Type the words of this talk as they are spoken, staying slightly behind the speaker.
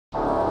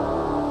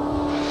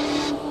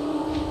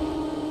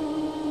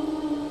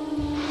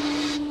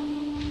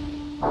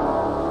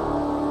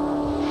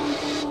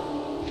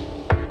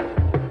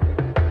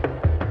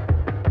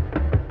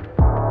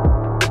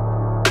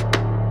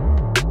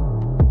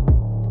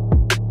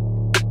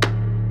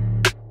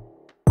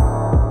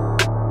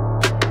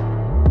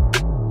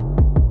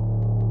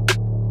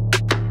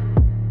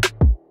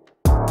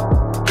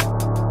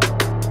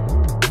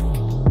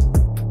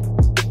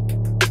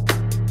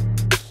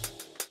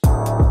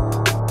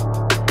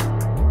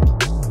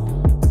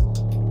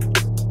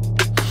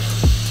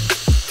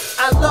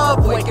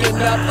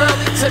Woke up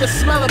early to the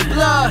smell of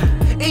blood.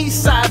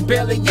 Eastside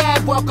Billy,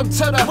 yeah, welcome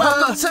to the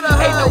hood.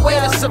 Ain't no way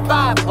to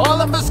survive.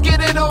 All of us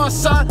get it on,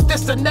 son.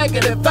 This the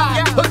negative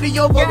vibe. Hoodie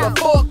over a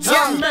forked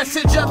tongue.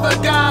 Message of a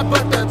god,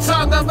 but the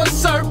tongue of a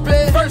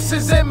serpent.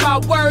 Verses in my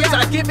words,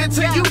 I give it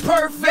to you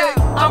perfect.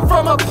 I'm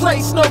from a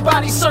place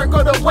nobody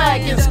circle the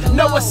wagons.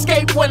 No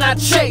escape when I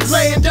chase.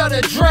 Land of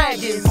the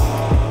dragons.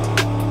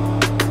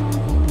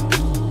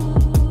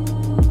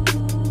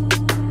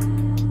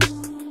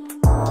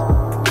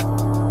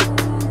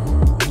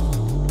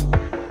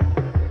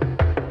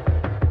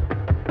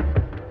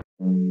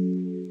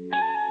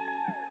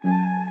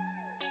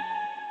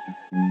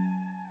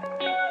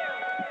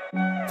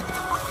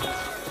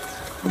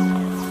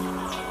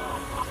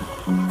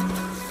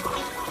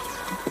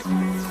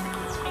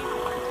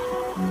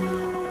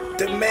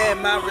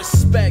 Demand my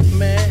respect,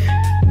 man.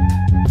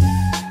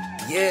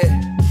 Yeah.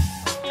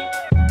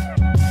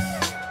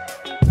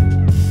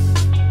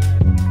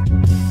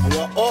 I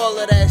want all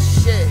of that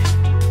shit.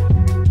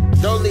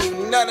 Don't leave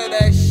none of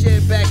that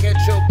shit back at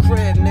your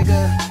crib,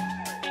 nigga.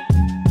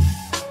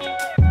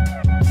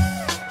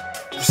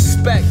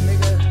 Respect,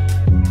 nigga.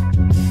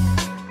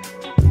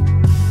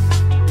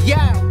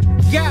 Yeah.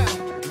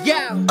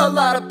 A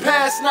lot of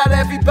past, not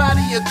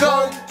everybody you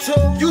go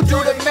to. You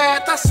do the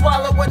math, I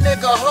swallow a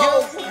nigga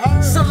whole.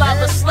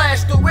 Saliva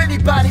slash through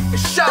anybody for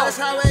sure. This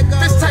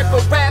type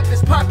of rap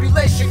is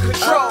population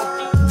control.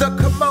 The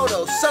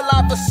Komodo,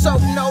 saliva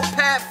soak, no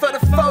pad for the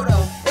photo.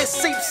 It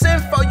seeps in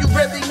for you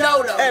really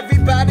know though.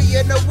 Everybody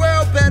in the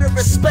world better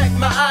respect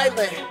my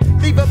island.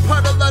 Leave a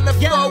puddle on the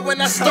floor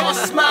when I start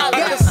smiling.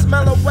 I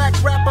smell a whack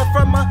rapper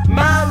from a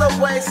mile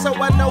away, so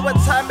I know what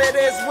time it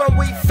is when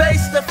we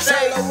face to face.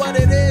 Tell her what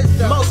it is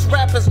though. Most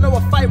rappers know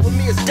a fight with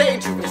me is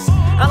dangerous.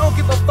 I don't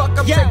give a fuck,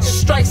 I'm taking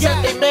strikes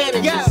at they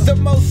managers. The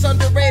most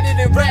underrated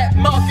in rap,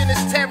 marking his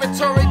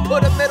territory,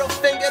 put a middle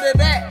finger to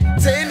that.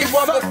 To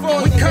anyone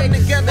before we come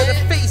together to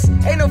feast.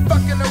 Ain't no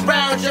fucking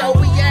around, yo.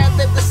 We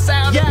ad-lib the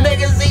sound of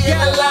niggas eating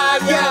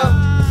alive,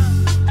 yo.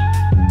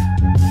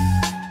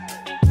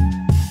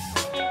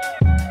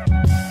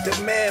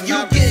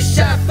 You get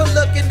shot for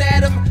looking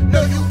at him.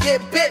 No, you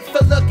get bit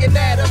for looking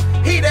at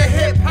him. He the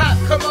hip-hop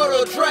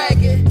Komodo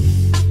dragon.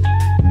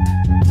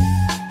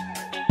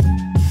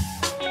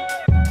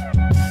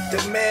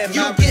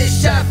 You get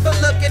shot for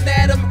looking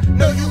at him.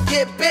 No, you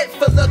get bit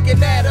for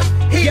looking at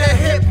him. He the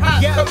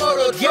hip-hop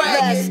Komodo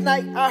dragon. Last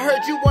night I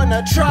heard you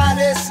wanna try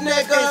this,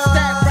 nigga. Is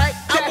that right?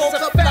 I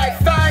woke up like,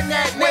 find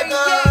that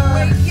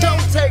nigga.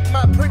 Don't take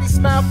my pretty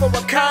smile for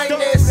a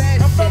kindness.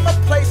 I'm from a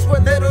place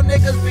where little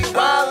niggas be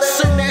wildin'.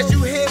 Soon as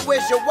you hear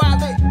where's your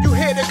wallet, you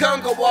hear the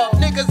gun go off.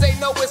 Niggas ain't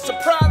know it's a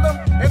problem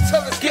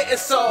until it's getting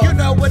solved. You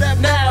know what up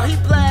now? He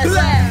blast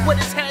with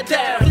his head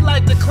down. He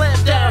like to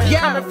clamp down. He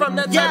coming from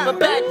that type of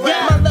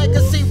background. My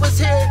legacy was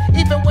here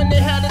even when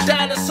they had a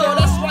dinosaur.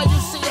 That's why you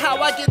see how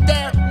I get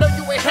down. No,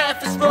 you ain't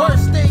half as raw.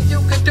 Worst thing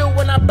you can do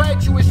when I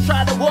bite you is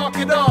try to walk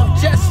it off.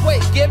 Just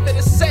wait, give it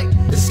a sec.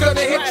 It's gonna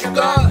hit you,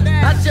 God.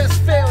 I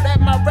just feel that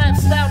my rap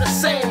style the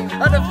same.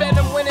 Other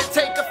venom when it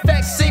take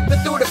effect, seeping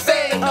through the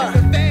vein.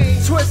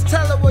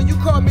 Twistello, well, you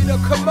call me the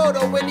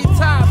Komodo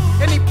anytime,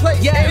 any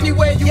place,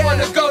 anywhere you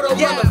wanna go to,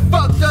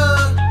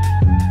 motherfucker.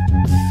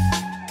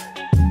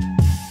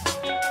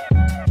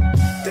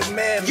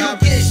 You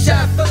get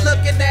shot for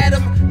looking at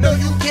him. No,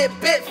 you get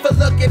bit for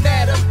looking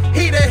at him.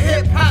 He the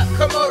hip-hop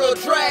Komodo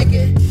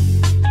dragon.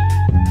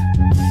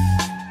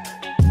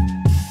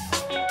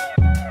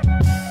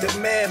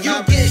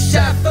 You get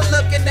shot for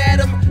looking at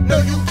him. No,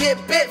 you get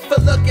bit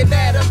for looking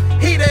at him.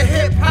 He the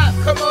hip-hop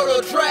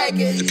Komodo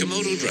dragon. The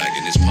Komodo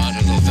dragon is part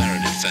of the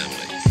varanid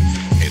family.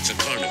 It's a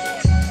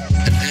carnivore,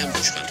 an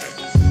ambush hunter,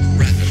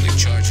 rapidly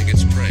charging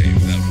its prey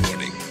without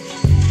warning.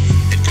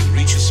 It can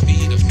reach a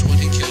speed of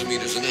 20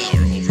 kilometers an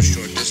hour over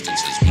short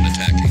distances when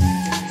attacking,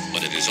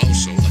 but it is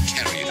also a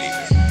carrion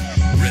eater,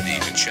 ready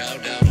to chow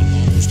down on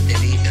almost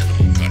any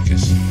animal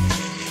carcass.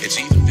 It's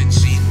even been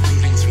seen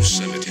rooting through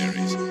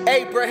cemeteries.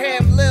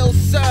 Abraham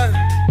Lilson,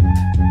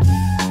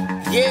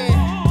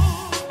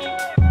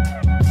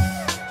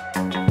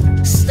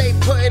 stay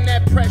putting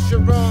that pressure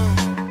on.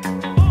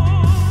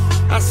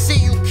 I see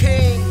you,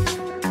 king.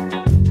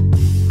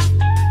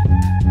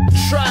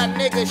 Try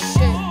nigga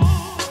shit.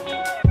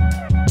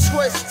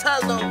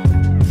 Twistello,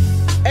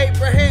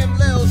 Abraham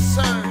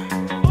Lilson.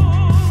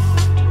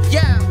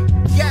 Yeah.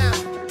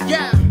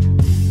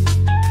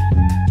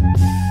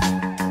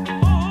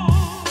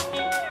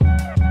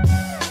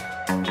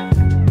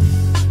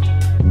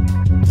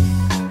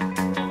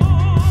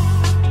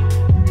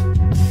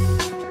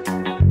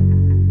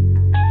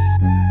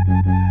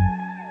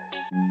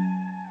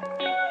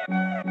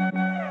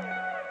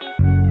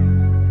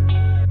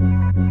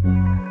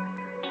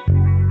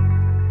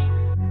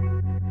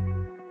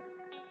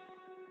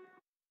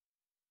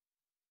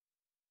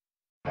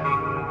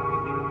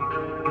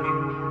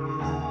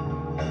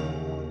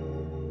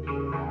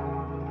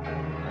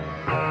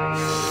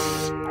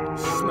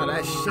 Smell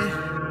that shit.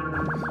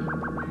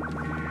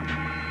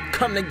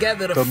 come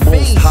together to The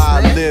feast, Most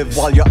High man. lives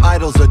while your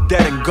idols are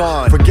dead and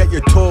gone. Forget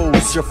your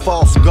toes, your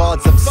false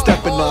gods I'm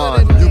stepping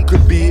on. You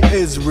could be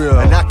Israel,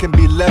 and I can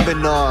be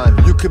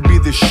Lebanon. You could be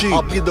the sheep,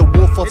 I'll be the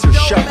wolf once your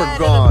shepherd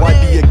gone. Why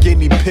be a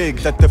guinea pig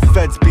that the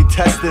feds be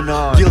testing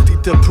on? Guilty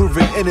till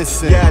proven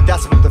innocent, yeah,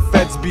 that's what the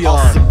feds be on.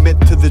 I'll submit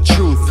to the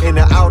truth, in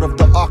and out of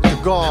the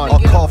octagon. I'll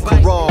call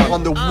Quran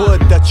on the wood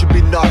that you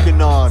be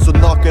knocking on. So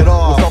knock it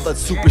off with all that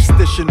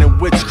superstition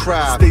and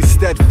witchcraft. Stay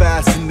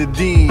steadfast in the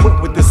deen,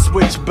 quit with the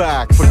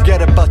switchbacks.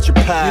 Forget about your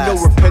past, you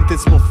know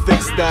repentance will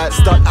fix that.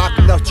 Start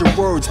acting out your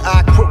words,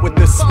 act quit with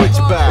the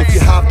switchbacks. If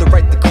you have the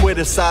right to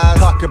criticize,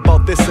 talk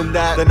about this and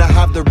that, then I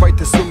have the right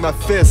to swing my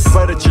fist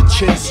right at your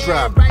chin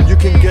strap. You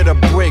can get a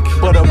break,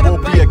 but it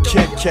won't be a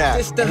Kit Kat.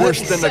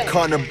 Worse than a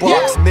corner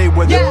box,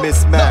 Mayweather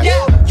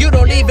mismatch. You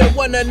don't even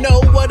wanna know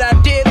what I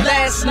did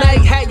last night.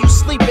 Had you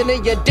sleeping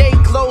in your day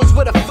clothes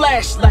with a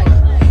flashlight.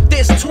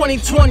 This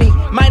 2020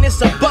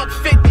 minus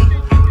 $150.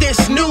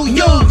 This New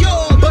York,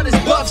 but it's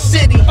Buff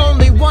City.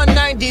 Only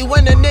 190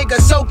 when a nigga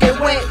soaking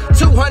wet.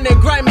 200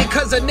 grimy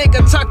cause a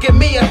nigga tucking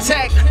me a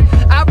tech.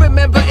 I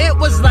remember it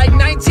was like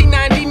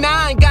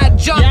 1999. Got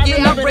jumped,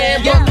 yeah, I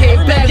ran, but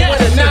came back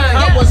with a 9.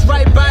 I was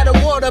right by the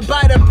water,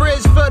 by the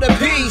bridge for the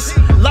peace.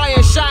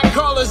 Lion shot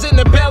callers in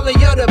the belly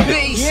of the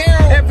beast.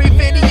 Every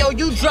video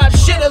you drop,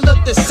 shit'll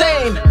look the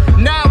same.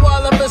 Now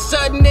all of a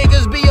sudden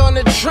niggas be on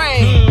the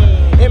train.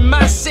 In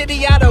my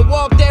city, I done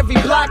walked every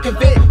block of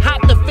it.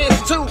 Hot the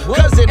fist too,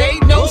 cause it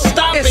ain't no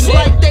stopping. It's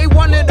like they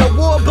wanted a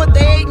war, but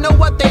they ain't know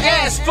what they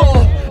asked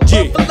for.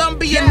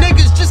 Colombian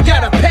niggas just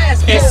got a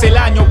passport. Es el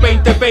año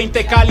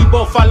 2020, Cali,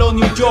 Buffalo,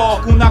 New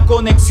York. Una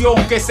conexión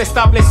que se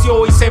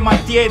estableció y se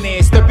mantiene.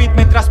 Este beat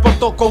me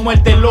transportó como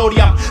el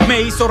DeLorean. Me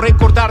hizo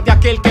recordar de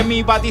aquel que me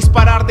iba a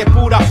disparar de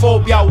pura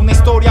fobia. Una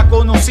historia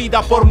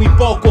conocida por muy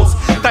pocos.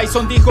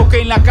 Tyson dijo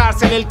que en la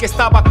cárcel el que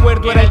estaba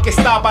cuerdo era el que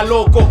estaba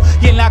loco.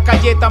 Y en la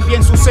calle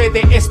también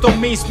sucede esto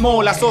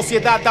mismo. La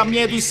sociedad da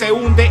miedo y se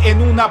hunde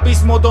en un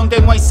abismo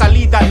donde no hay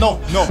salida. No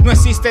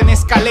existen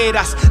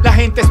escaleras. La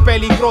gente es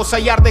peligrosa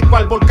y arde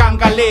cual volcán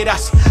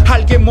Galeras.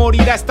 Alguien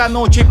morirá esta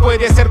noche y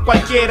puede ser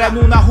cualquiera. En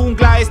una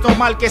jungla es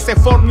normal que se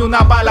forme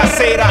una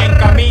balacera. En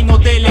camino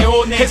de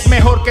leones es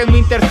mejor que no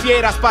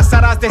interfieras.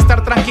 Pasarás de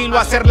estar tranquilo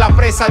a ser la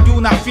presa de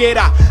una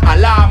fiera.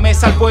 Alá me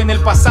salvó en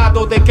el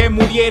pasado de que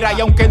muriera. Y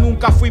aunque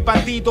nunca fui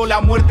bandido,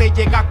 la muerte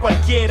llega a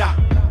cualquiera.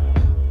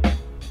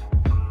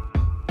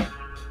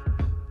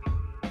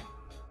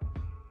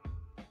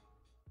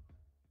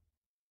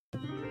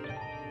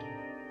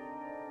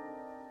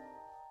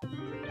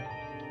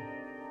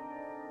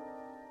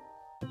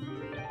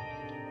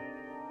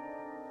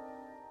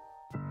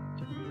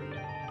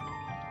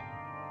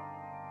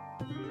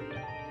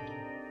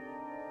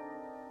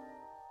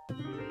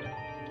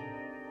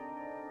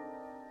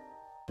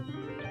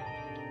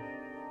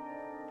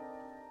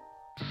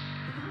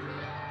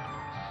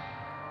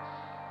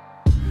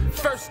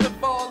 First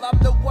of all, I'm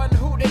the one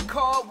who they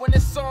call when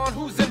it's on.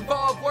 Who's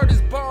involved? Word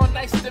is born.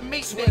 Nice to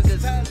meet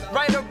niggas.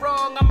 Right or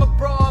wrong, I'm a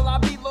brawl. I'll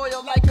be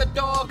loyal like a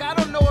dog. I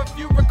don't know if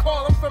you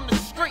recall, I'm from the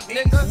street,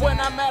 niggas. When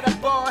I'm at a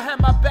bar, have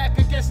my back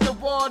against the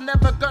wall.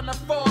 Never gonna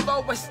fall,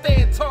 always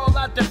stand tall.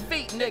 I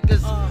defeat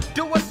niggas.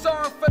 Do a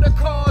song for the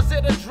cause,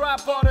 it'll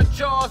drop all the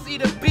jaws.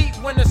 Eat a beat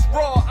when it's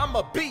raw. I'm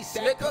a beast,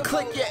 nigga.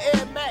 Click your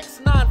Air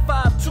Max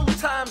 952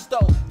 times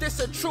though. This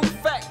a true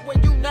fact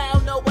when you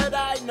now know what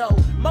I know.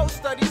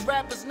 Most of these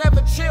rappers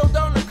never chilled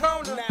on the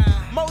corner.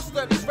 Most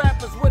of these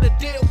rappers with a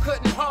deal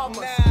couldn't harm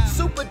us.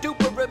 Super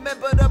duper,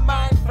 remember the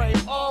mind frame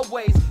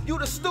always. You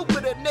the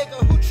stupider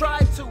nigga who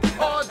tried to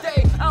all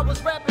day. I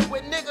was rapping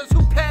with niggas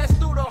who passed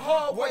through the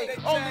hallway.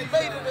 Only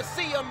later to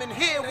see them and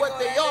hear what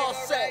they all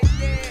say.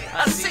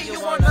 I see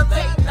you on the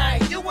late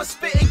night. You was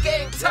spitting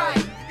game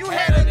tight. You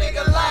had a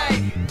nigga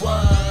like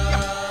what?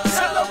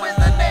 Tell her with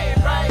the name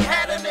right.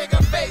 Had a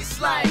nigga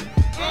face like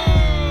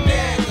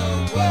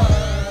nigga what?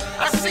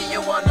 I see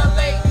you on the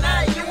late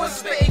night. You was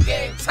spitting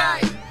game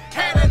tight.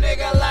 Had a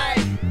nigga like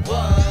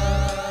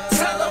what?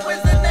 Tell her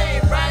with the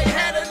name right.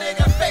 Had a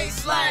nigga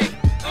face like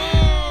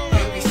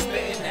you be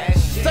spitting that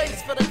shit.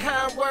 Thanks for the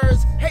kind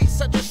words. Hate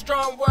such a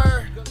strong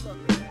word.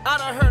 I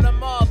done heard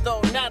them all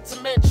though, not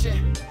to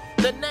mention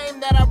the name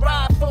that I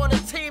ride for, the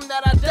team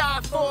that I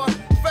die for.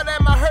 For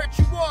them I hurt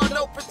you all,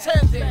 no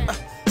pretending.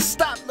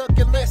 Stop, look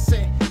and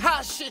listen.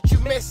 Hot shit you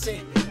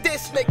missing.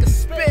 This nigga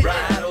spit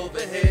right over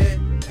here.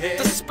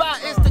 The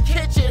spot is the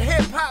kitchen.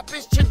 Hip hop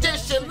is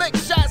tradition. Lick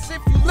shots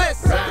if you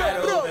listen. Right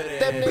over there.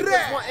 Them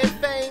niggas wanting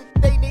fame,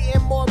 they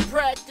needing more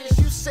practice.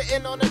 You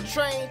sitting on a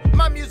train.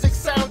 My music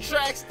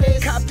soundtracks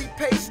this. Copy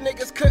paste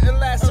niggas couldn't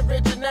last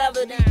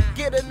originality.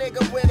 Get a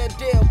nigga with a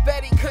deal.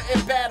 Bet he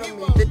couldn't battle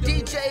me. The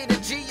DJ, the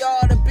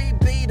GR, the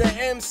BB, the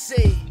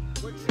MC.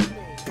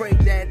 Break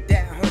that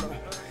down, hold on.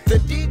 The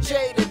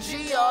DJ, the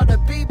GR, the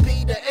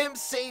BB, the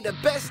MC. The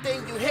best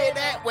thing you hear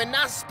that when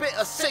I spit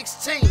a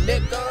 16,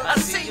 nigga. I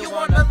see you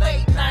on the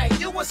late night.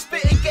 You was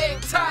spitting game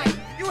tight.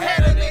 You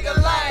had a nigga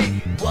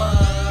like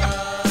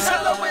what?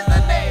 Tell her with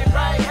the name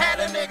right. Had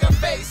a nigga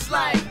face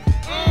like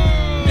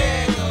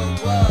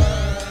nigga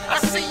what? I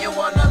see you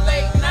on the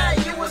late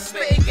night. You was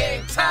spitting game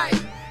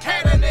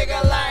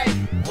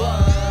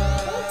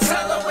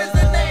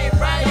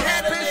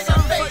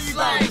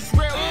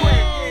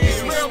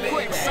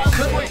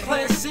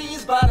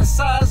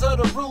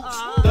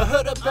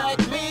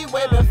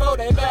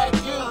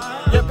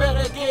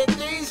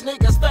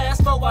niggas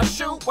fast for I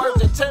shoot. Work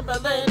the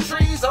Timberland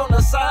trees on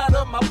the side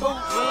of my boots.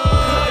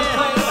 And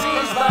plant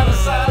seeds by the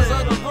size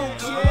of the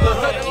roots. The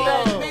hood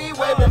back me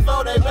way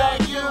before they back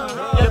you.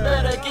 You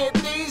better get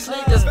these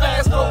niggas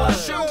fast for I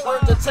shoot.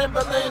 Work the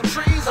Timberland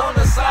trees on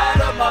the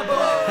side of my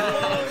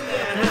boots.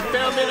 You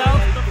feel me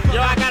though?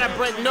 Yo, I gotta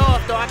break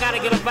north though. I gotta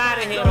get up out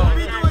of here though.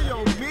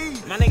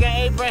 My nigga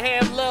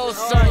Abraham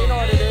Lilson, you know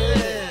what it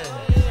is.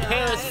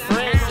 Paris,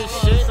 France and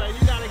shit. So you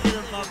gotta get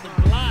him off the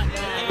block,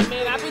 man. I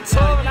mean, I be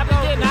touring, I be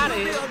getting out of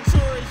here.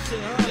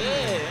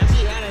 Yeah, I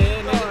be out of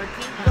here, nigga.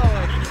 Keep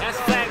going. That's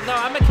fact. No,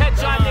 I'ma catch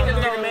y'all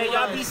niggas though, man.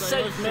 Y'all be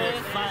safe,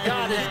 man.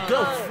 God is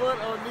good.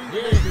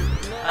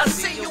 I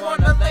see you on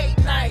the late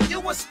night.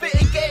 You was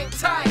spitting game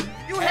tight.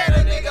 You had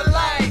a nigga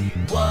like,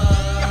 what?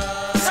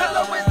 Tell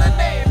her with the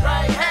name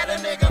right. Had a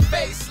nigga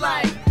face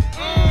like,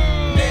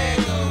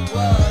 nigga,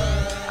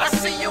 what? I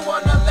see you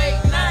on the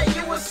late night.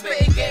 You was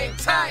spitting game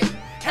tight.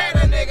 Had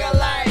a nigga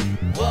like,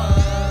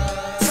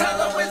 what?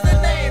 Tell her with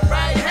the name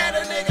right. Had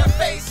a nigga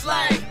face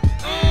like,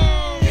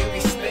 you be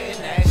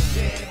spitting that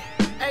shit.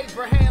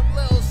 Abraham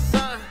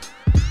Lilson.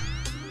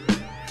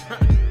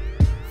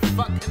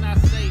 Fuck can I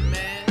say,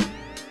 man?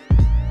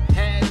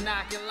 Head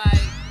knocking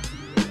like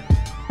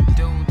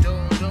doom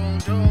doom doom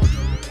doom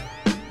doom.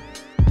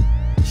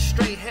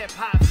 Straight hip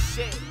hop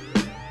shit.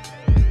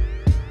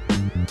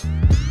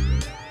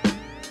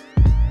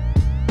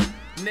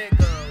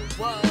 Nigga,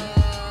 what?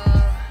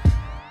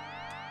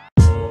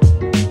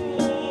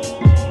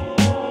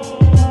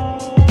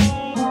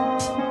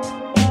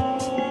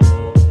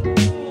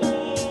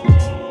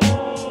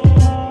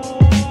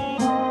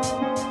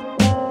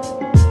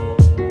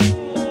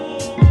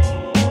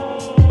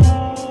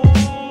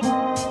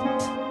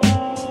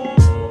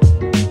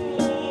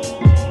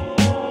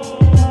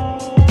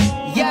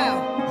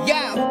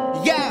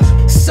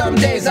 Some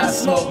days I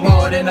smoke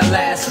more than the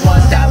last one.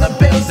 Dollar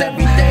bills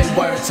every day,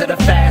 word to the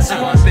fast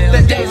one.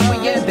 The days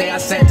we in there, I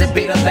said to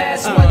be the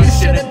last one. You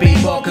shouldn't be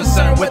more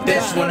concerned with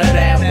this one or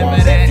that one.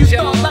 If you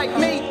thought like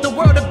me, the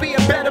world would be a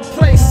better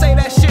place. Say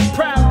that shit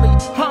proudly,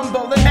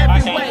 humble in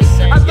every way.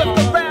 I look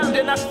around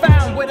and I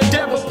found where the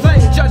devil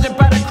plays, judging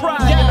by the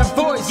cry and the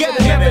voice. Yeah,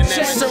 never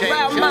change.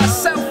 Surround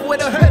myself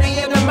with a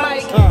hoodie and a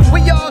mic.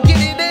 We all get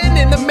it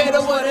in the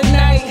middle of the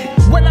night.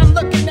 When I'm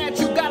looking at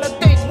you, gotta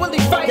think, will he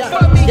fight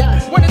for me?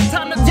 When it's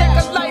time to take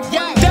a life,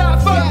 will he die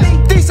for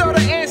me? These are the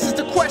answers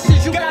to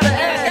questions you gotta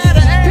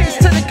ask. Peace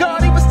to the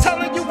God, he was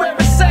telling you where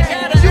it's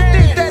at. You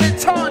think that it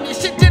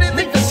tarnished, it didn't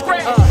leave a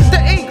scratch.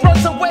 The ink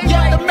runs away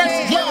like the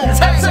message.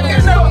 I'm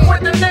taking off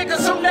with the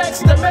niggas who next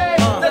to me.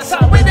 That's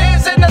how it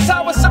is and that's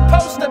how it's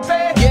supposed to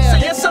be.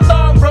 See, it's a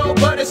long road,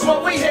 but it's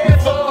what we here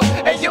for.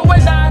 And you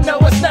and I know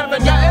it's never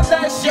nothing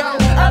less, yo.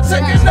 I'm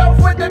taking off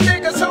with the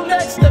niggas who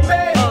next to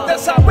me.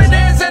 That's how it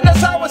is and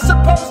that's how it's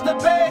supposed to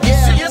be.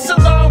 See, it's a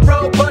long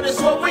road, but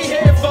it's what we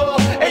here for.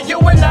 And you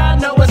and I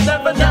know it's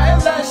never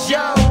nothing less,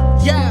 yo.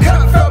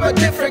 Come from a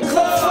different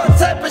club. What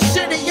type of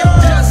shit are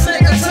y'all? Just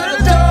nigga to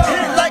the door.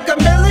 Hit like a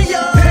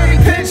million. Big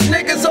bitch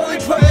niggas only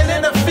putting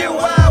in a few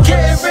hours.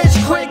 Getting rich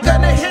quick,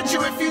 gonna hit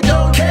you if you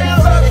don't care.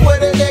 Fuck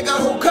with a nigga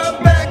who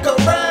come back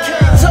around.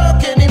 Can't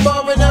talk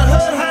anymore in the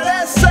hood, how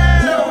that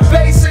sound? No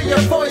bass in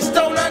your voice,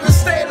 don't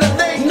understand the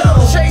thing. No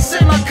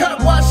chasing my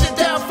cup, wash it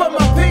down for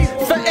my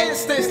people. For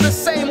instance, the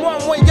same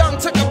one when Young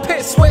took a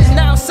piss with.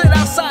 Now sit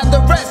outside the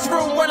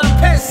restroom when I'm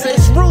pissing.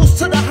 It's rules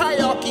to the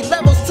hierarchy,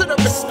 levels to the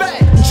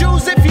respect.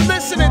 Jews, if you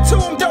listening to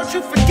him, don't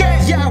you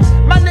forget. Yo,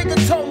 my nigga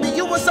told me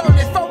you was on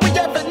it before we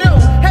ever knew.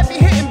 Heavy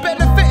hitting,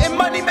 benefiting,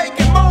 money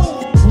making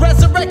move.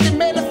 Resurrecting,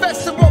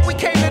 manifesting what we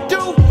came to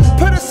do.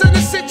 Put us in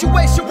a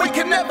situation we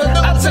can never lose.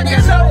 I'm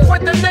taking off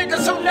with the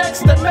niggas who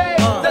next to me.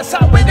 That's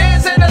how it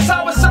is and that's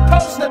how it's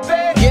supposed to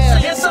be.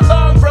 See, it's a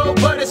long road,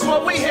 but it's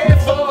what we here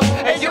for.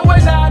 And you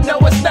and I know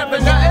it's never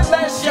nothing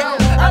less, yo.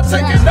 I'm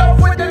taking off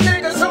with the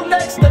niggas who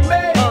next to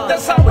me.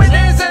 That's how it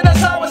is and that's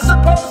how it's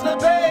supposed to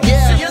be.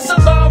 See, it's a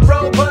long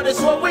road, but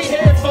it's what we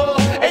here for.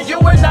 And you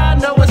and I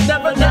know it's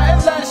never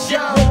nothing less,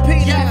 yo.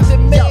 Repeat after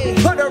me.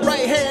 Put a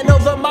right hand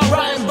over my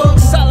rhyme book,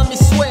 solemnly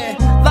swear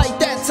like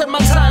that till my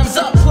time's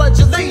up. Pledge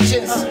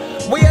allegiance.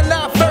 We are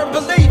not firm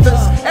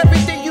believers.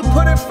 Everything you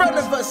put in front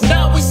of us,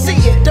 now we see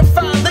it.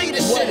 Define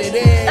leadership.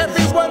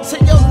 Everyone to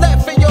your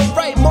left and your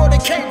right, more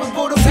than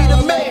capable to be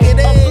the man.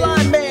 A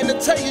blind man to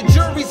tell you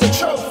jury's a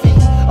trophy.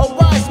 A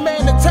wise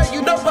man to tell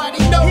you nobody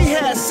knows. He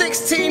has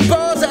 16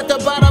 balls at the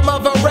bottom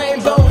of a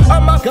rainbow.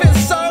 On my fifth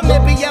song, they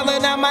be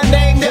yelling out my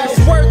name. There's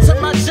word to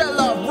my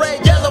jello,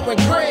 red, yellow, and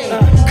green.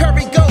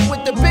 Curry goat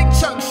with the big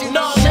chunks, you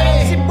know what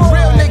I mean?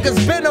 Real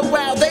niggas been a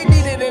while, they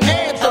needed an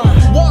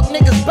anthem. Walk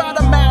niggas by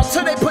the mouth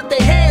till they put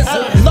their hands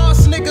up.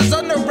 Lost niggas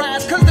on the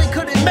rise cause they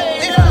couldn't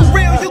make it. If you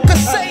real, you can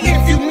say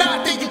it. If you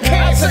not, then you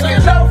can't. I'm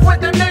taking off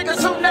with the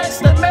niggas who next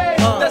to me.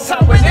 That's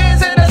how it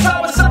is and that's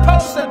how it's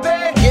supposed to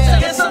be.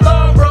 See, it's a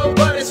long road,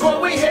 but it's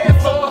what we here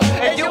for.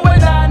 And you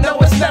and I know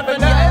it's never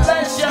nothing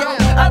less.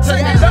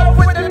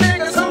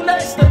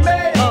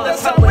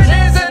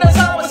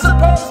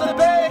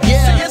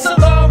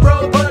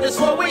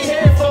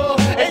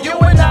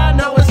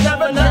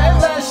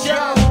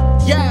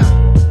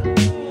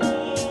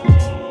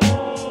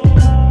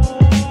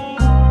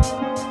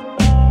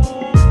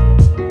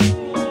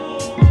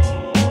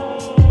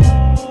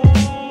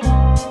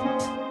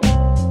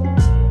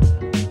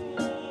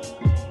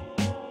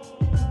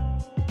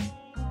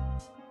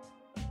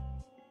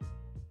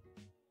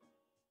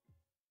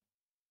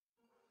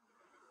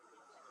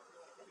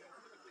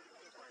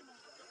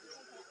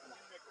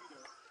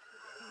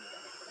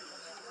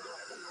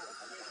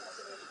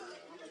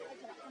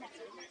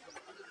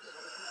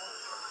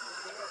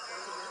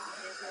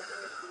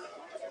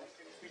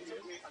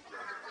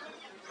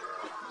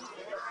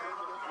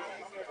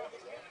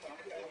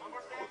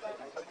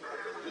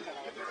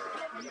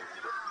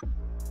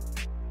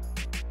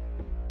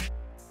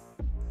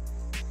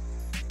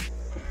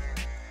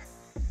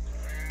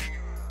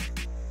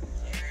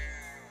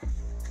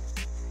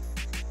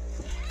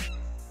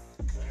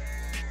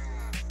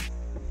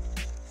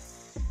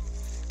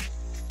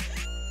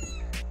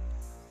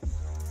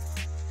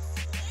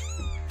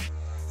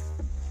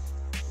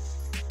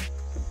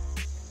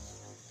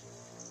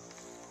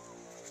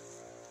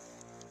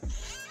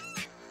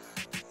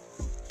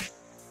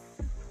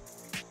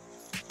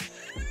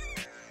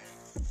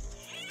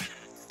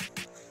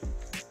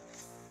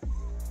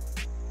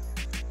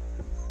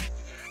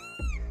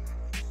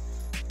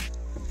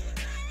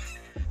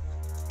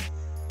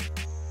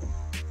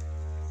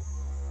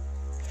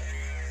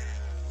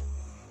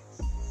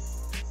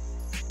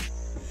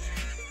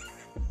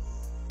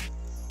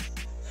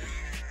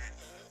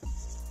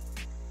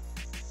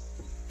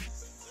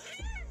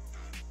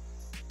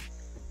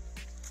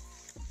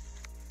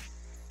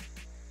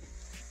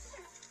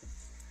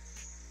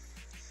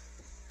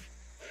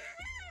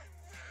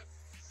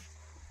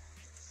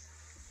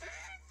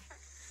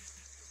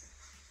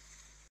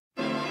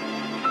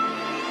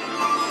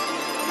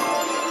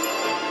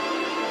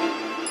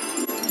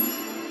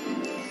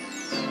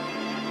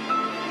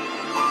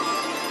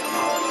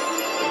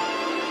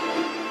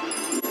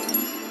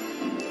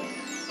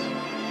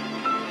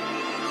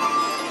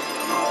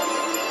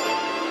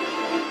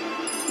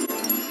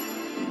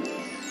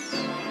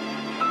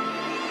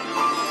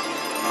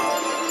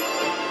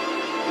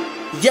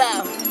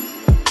 Yeah.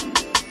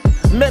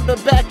 Remember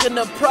back in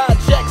the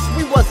projects,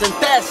 we wasn't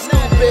that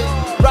stupid.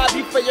 Rob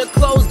you for your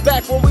clothes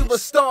back when we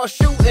was start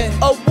shooting.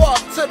 Or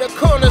walk to the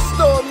corner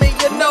store, me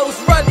your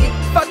nose runny.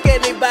 Fuck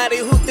anybody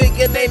who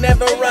thinking they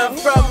never run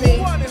from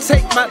me.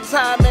 Take my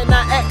time and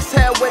I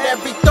exhale with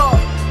every thought.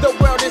 The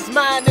world is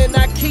mine and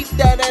I keep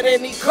that at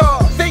any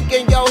cost.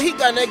 Thinking yo, he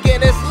gonna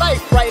get his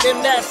life right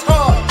and that's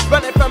hard.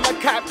 Running from a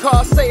cop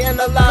car, saying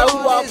a lie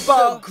who I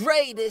fall.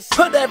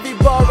 Put every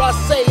bar I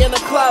say in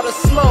a cloud of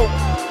smoke.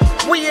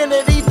 We in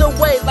it either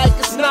way like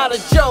it's not a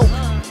joke.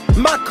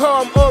 My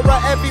calm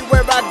aura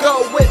everywhere I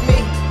go with me.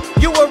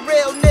 You a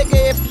real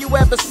nigga if you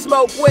ever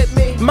smoke with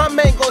me. My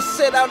man gon'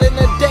 sit out in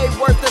a day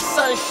worth of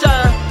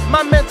sunshine.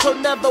 My mental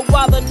never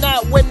wildin'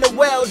 out when the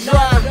well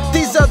dry.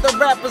 These other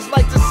rappers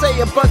like to say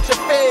a bunch of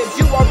fibs.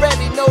 You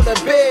already know the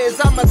biz,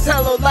 I'ma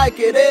tell her like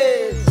it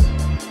is.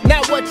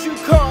 Now what you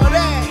call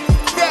that?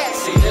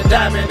 See the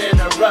diamond in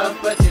the rough,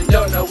 but you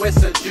don't know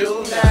it's a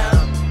jewel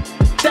now.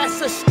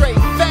 That's a straight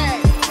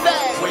fact.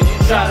 When you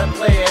try to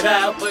play it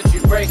out, but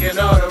you breaking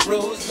all the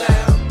rules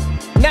now.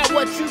 Now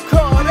what you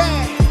call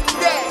that?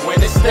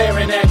 When it's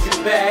staring at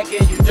you back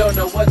and you don't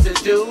know what to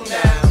do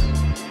now.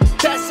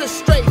 That's a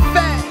straight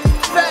fact.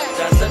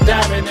 That's a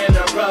diamond in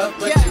the rough,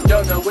 but you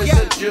don't know it's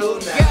a jewel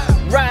now.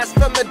 Rise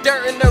from the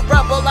dirt and the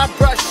rubble, I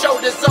brush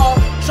shoulders off.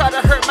 Try to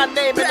hurt my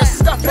name in a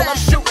scuffle, I'm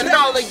shooting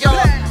all of y'all.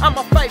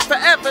 I'ma fight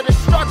forever to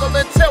struggle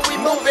until we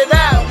move it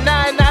out.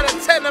 9 out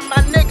of 10 of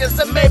my niggas,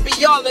 and maybe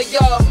all of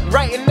y'all.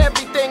 Writing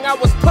everything, I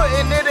was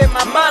putting it in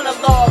my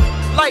monologue.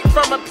 Light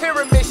from a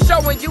pyramid,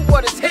 showing you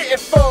what it's hitting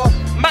for.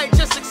 Might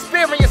just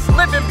experience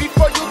living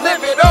before you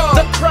live it all.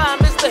 The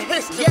crime is the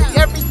history,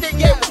 everything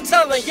they was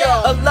telling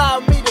y'all. Allow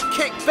me to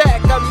kick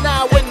back, I'm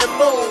now in the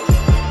mood.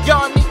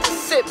 Y'all need to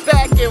sit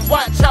back and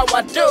watch how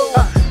I do.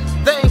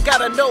 They ain't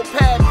got a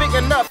notepad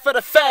big enough for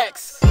the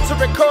facts to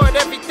record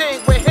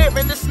everything we're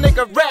hearing this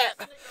nigga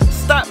rap.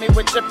 Stop me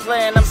with your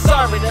plan, I'm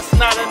sorry, that's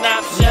not an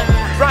option.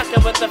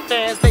 Rockin' with the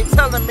fans, they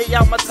telling me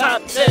I'm a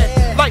top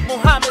 10. Like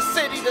Muhammad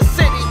city to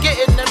city,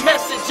 getting the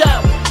message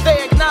out.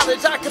 They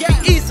acknowledge I could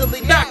be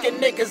easily knocking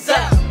niggas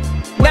out.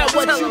 Now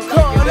what you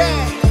call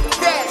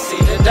that? See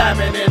the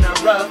diamond in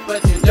the rough,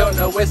 but you don't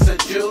know it's a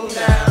jewel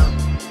now.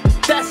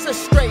 That's a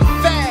straight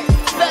fact.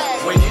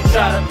 When you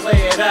try to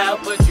play it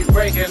out, but you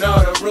breaking all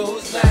the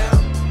rules now.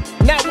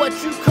 Now what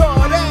you call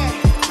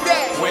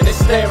that? When it's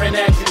staring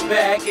at you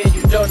back and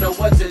you don't know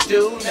what to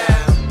do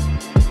now.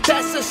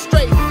 That's a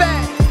straight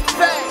fact.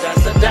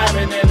 That's a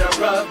diamond in the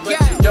rough, but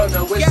you don't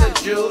know it's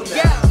a jewel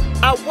now.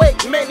 I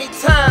wake many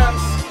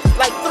times,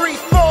 like 3,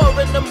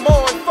 4 in the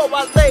morning, before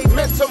I lay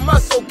mental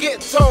muscle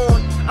get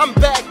torn. I'm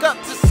back up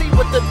to see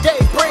what the day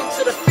brings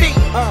to the feet.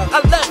 I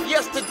left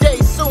yesterday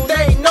soon,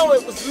 they ain't know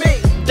it was me.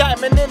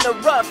 Diamond in the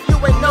rough, you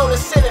ain't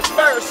notice it at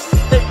first.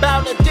 They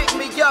bound to dig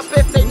me up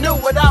if they knew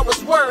what I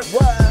was worth.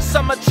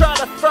 Some try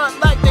to front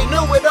like they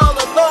knew it all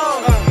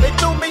along. They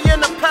threw me in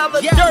a pile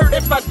of dirt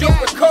if I do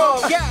recall.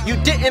 You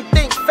didn't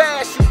think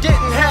fast, you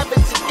didn't have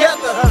it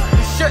together.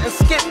 You shouldn't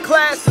skip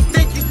class and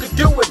think you could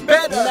do it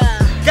better.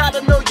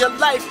 Gotta know your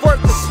life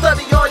worth to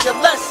study all your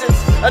lessons.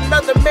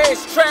 Another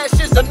man's trash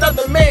is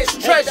another man's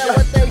treasure.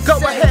 Go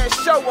ahead,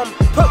 show them,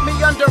 put me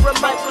under a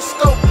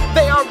microscope.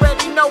 They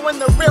already knowin'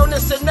 the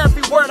realness in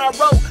every word I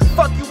wrote.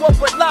 Fuck you up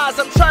with lies,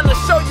 I'm trying to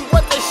show you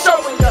what they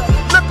showing ya.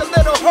 Look a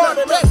little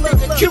harder, that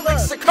nigga cubic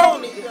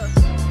zirconia.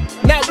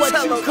 Now what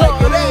you call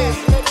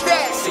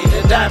that? See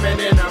the diamond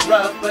in the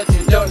rough, but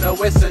you don't know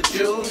it's a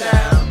jewel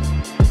now.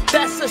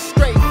 That's a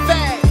straight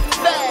fact.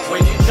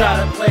 When you try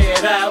to play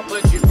it out,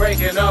 but you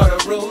breaking all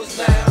the rules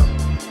now.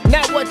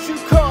 Now what you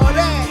call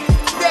that?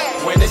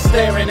 When it's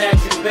staring at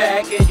you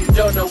back and you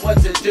don't know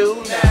what to do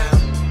now.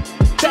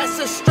 That's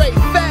a straight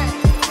fact.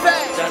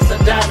 That's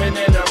a diamond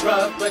in the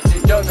rough, but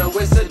you don't know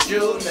it's a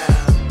jewel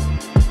now.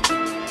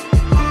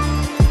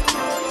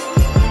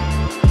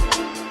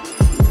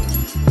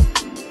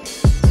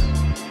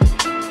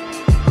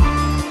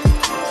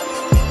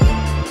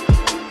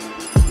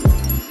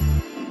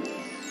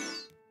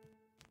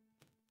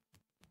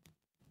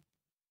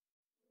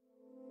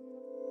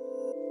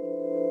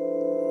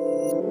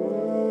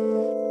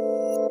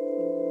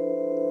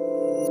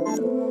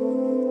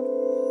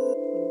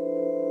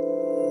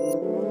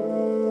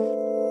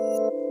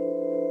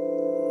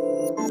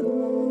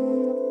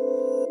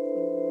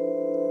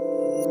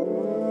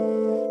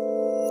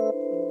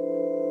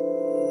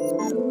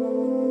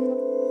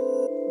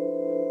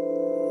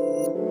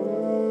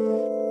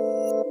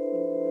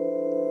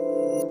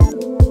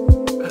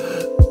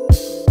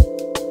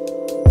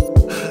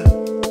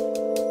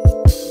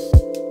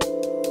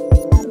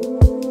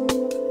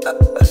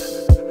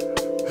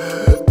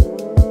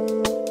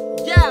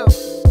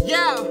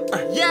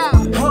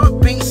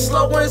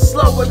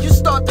 Slower, you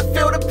start to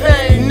feel the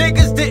pain.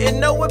 Niggas didn't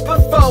know it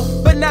before,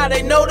 but now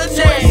they know the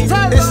name.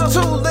 It's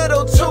too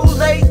little, too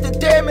late, the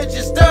damage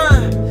is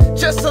done.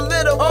 Just a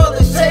little, all it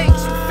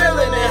takes, you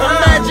feeling it,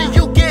 huh? Imagine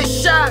you get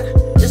shot,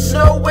 there's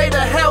no way to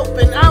help,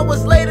 and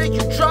hours later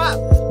you drop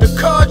the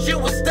cards you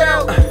was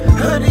dealt.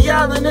 Hood Woody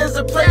Island is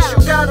a place you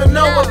gotta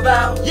know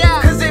about.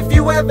 Cause if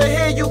you ever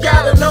here, you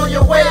gotta know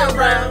your way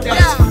around.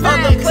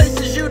 Other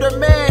places you the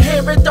man,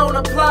 here it don't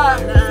apply.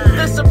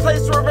 This a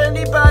place where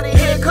anybody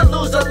here could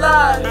lose a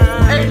life.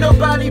 Ain't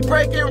nobody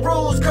breaking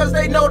rules cause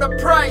they know the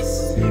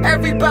price.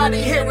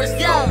 Everybody here is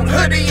food,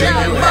 hoodie. Do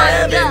you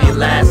have any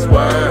last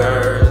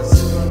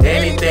words?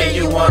 Anything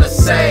you wanna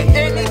say?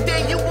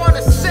 Anything you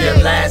wanna say? Your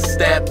last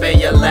step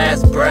and your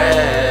last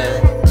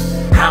breath.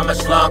 How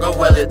much longer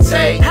will it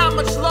take? How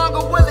much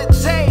longer will it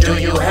take? Do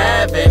you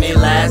have any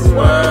last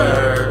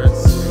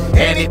words?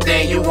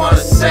 Anything you wanna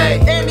say?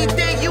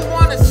 Anything you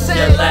wanna say?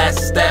 Your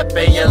last step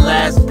and your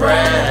last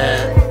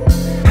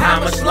breath. How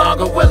much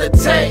longer will it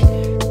take?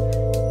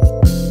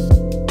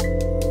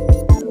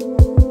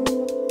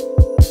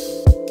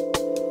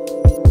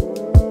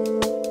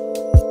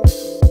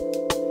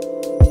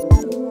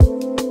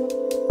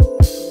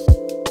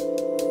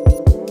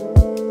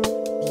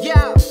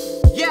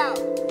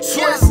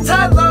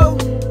 Twistello,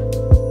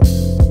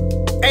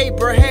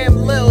 Abraham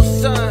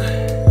Lilson,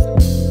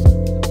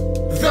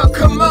 the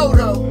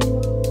Komodo.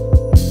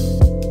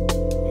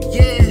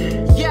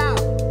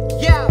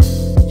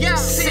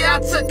 See, I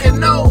took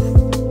an oath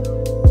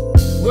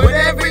with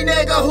every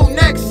nigga who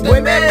next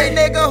to me. Every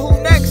nigga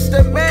who next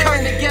to me.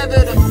 Come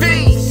together to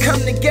feast.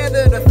 Come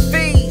together to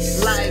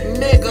feast. Like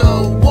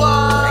nigga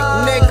what?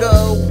 Like nigga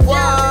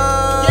what?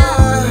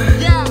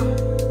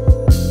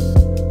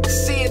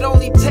 See, it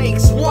only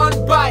takes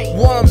one bite.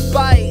 One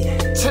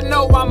bite to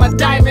know I'm a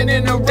diamond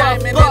in the rough.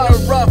 Diamond in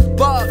the rough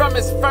buck. From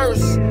his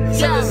first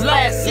to his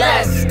last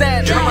step.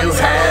 Do you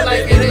have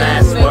any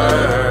last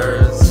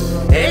words?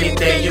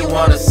 Anything you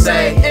wanna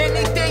say?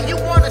 Anything you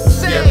wanna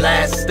say? Your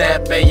last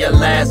step and your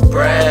last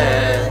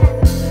breath.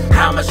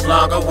 How much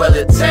longer will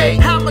it take?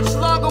 How much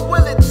longer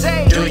will it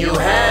take? Do you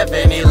have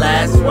any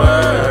last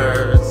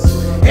words?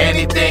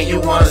 Anything you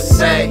wanna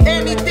say?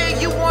 Anything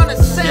you wanna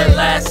say? Your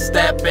last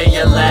step and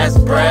your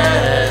last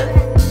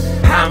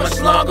breath. How much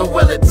longer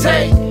will it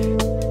take?